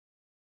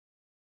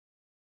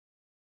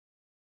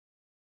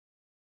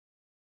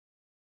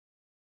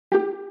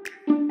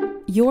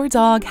Your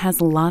dog has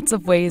lots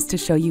of ways to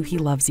show you he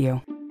loves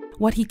you.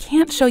 What he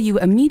can't show you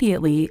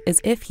immediately is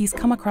if he's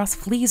come across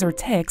fleas or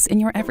ticks in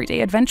your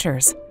everyday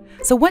adventures.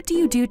 So what do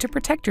you do to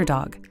protect your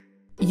dog?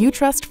 You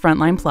trust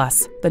Frontline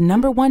Plus, the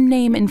 #1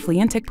 name in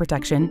flea and tick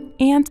protection,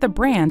 and the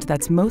brand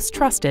that's most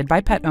trusted by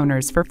pet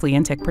owners for flea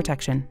and tick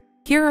protection.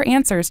 Here are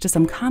answers to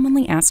some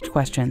commonly asked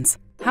questions.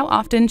 How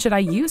often should I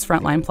use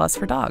Frontline Plus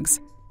for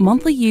dogs?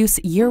 Monthly use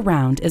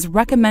year-round is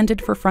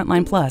recommended for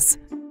Frontline Plus.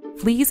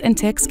 Fleas and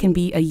ticks can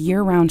be a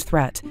year-round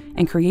threat,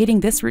 and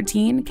creating this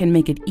routine can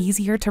make it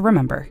easier to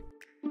remember.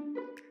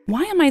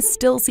 Why am I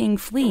still seeing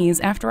fleas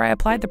after I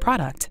applied the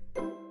product?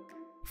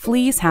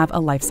 Fleas have a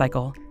life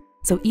cycle.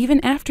 So even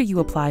after you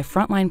apply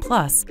Frontline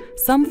Plus,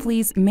 some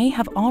fleas may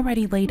have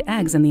already laid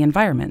eggs in the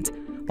environment.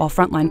 While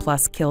Frontline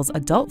Plus kills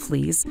adult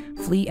fleas,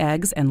 flea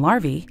eggs, and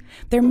larvae,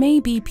 there may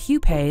be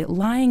pupae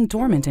lying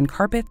dormant in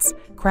carpets,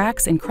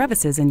 cracks, and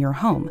crevices in your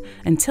home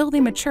until they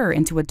mature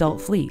into adult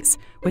fleas,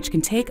 which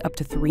can take up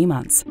to 3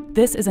 months.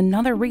 This is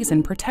another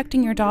reason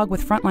protecting your dog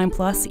with Frontline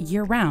Plus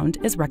year-round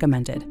is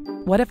recommended.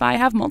 What if I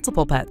have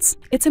multiple pets?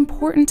 It's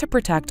important to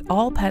protect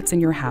all pets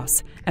in your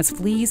house, as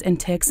fleas and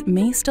ticks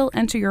may still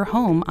enter your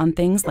home on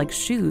things like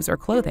shoes or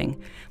clothing,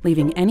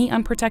 leaving any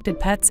unprotected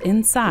pets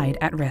inside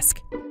at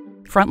risk.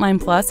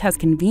 Frontline Plus has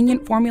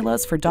convenient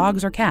formulas for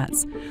dogs or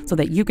cats, so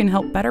that you can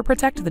help better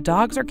protect the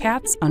dogs or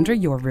cats under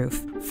your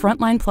roof.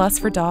 Frontline Plus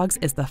for dogs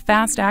is the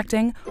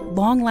fast-acting,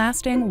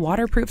 long-lasting,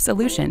 waterproof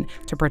solution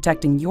to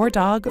protecting your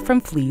dog from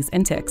fleas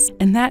and ticks.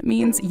 And that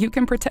means you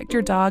can protect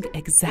your dog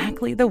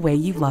exactly the way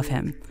you love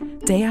him,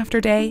 day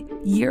after day,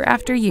 year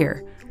after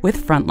year,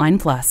 with Frontline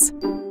Plus.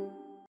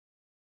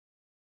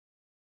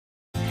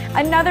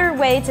 Another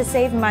way to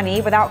save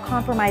money without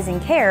compromising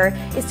care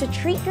is to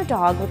treat your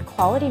dog with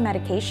quality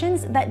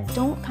medications that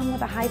don't come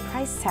with a high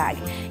price tag.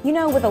 You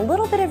know, with a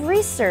little bit of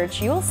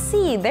research, you'll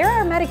see there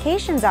are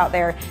medications out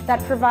there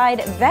that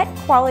provide vet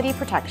quality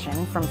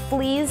protection from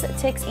fleas,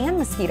 ticks, and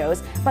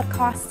mosquitoes, but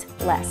cost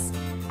less.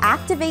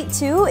 Activate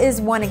 2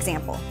 is one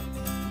example.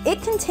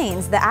 It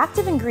contains the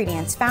active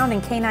ingredients found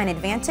in Canine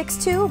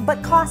Advantix 2,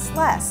 but costs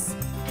less.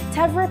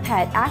 Tevra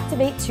Pet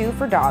Activate 2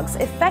 for dogs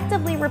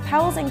effectively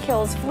repels and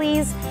kills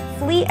fleas,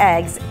 flea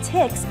eggs,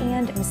 ticks,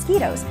 and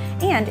mosquitoes.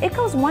 And it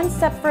goes one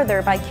step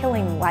further by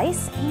killing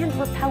lice and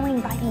repelling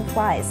biting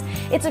flies.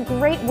 It's a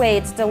great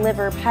way to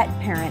deliver pet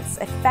parents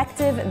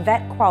effective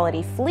vet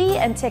quality flea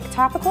and tick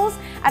topicals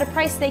at a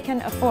price they can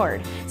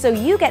afford. So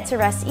you get to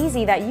rest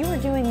easy that you are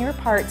doing your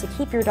part to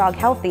keep your dog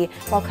healthy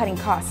while cutting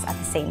costs at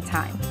the same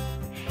time.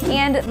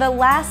 And the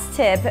last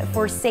tip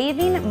for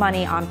saving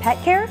money on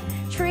pet care: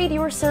 trade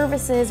your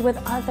services with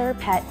other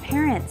pet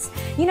parents.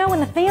 You know, when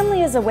the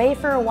family is away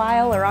for a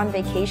while or on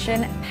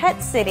vacation,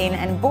 pet sitting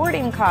and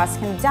boarding costs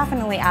can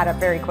definitely add up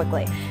very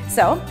quickly.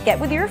 So get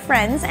with your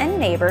friends and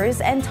neighbors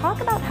and talk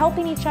about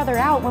helping each other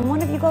out when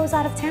one of you goes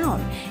out of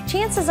town.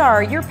 Chances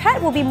are your pet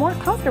will be more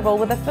comfortable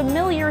with a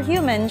familiar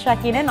human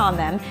checking in on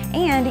them,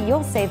 and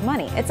you'll save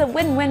money. It's a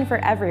win-win for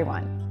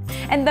everyone.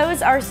 And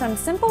those are some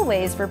simple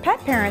ways for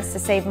pet parents to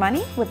save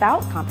money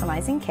without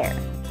compromising care.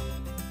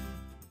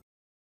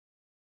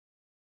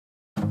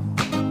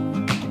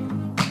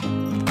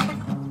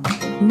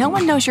 No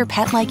one knows your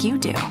pet like you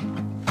do.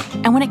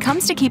 And when it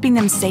comes to keeping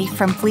them safe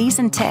from fleas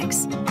and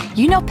ticks,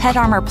 you know Pet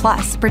Armor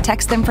Plus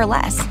protects them for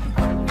less.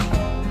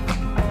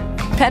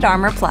 Pet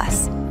Armor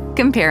Plus.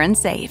 Compare and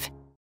save.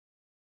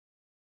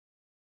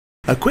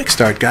 A quick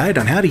start guide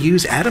on how to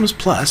use Adams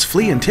Plus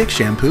Flea and Tick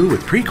Shampoo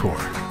with Precor.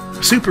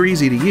 Super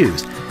easy to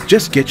use.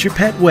 Just get your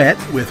pet wet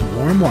with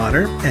warm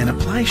water and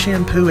apply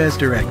shampoo as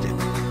directed.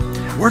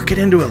 Work it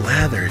into a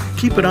lather and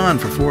keep it on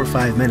for 4 or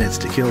 5 minutes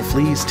to kill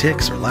fleas,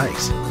 ticks, or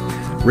lice.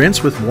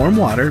 Rinse with warm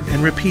water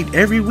and repeat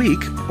every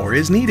week or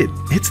as needed.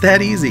 It's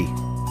that easy.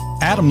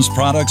 Adams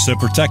products have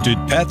protected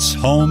pets,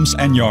 homes,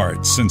 and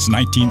yards since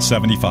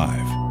 1975.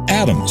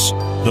 Adams,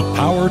 the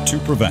power to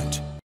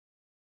prevent.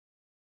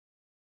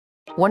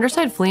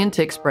 Wondercide Flea and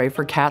Tick Spray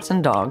for cats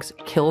and dogs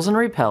kills and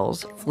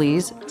repels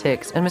fleas,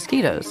 ticks, and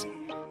mosquitoes.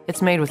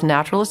 It's made with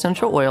natural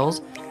essential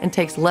oils and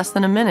takes less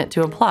than a minute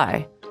to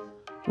apply.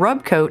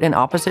 Rub coat in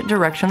opposite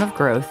direction of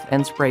growth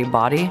and spray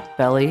body,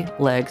 belly,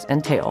 legs,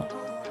 and tail.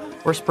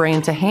 Or spray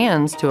into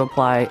hands to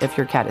apply if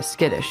your cat is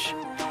skittish,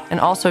 and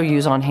also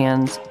use on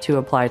hands to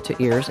apply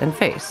to ears and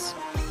face.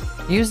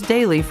 Use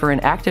daily for an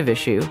active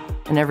issue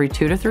and every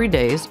 2 to 3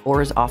 days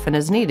or as often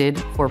as needed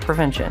for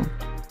prevention.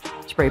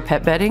 Spray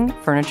pet bedding,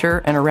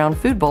 furniture, and around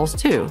food bowls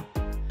too.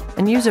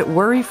 And use it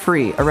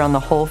worry-free around the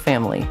whole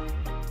family.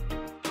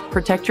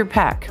 Protect your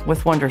pack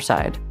with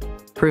Wondercide.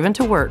 Proven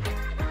to work,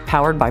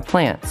 powered by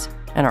plants,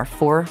 and our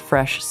 4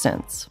 fresh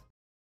scents.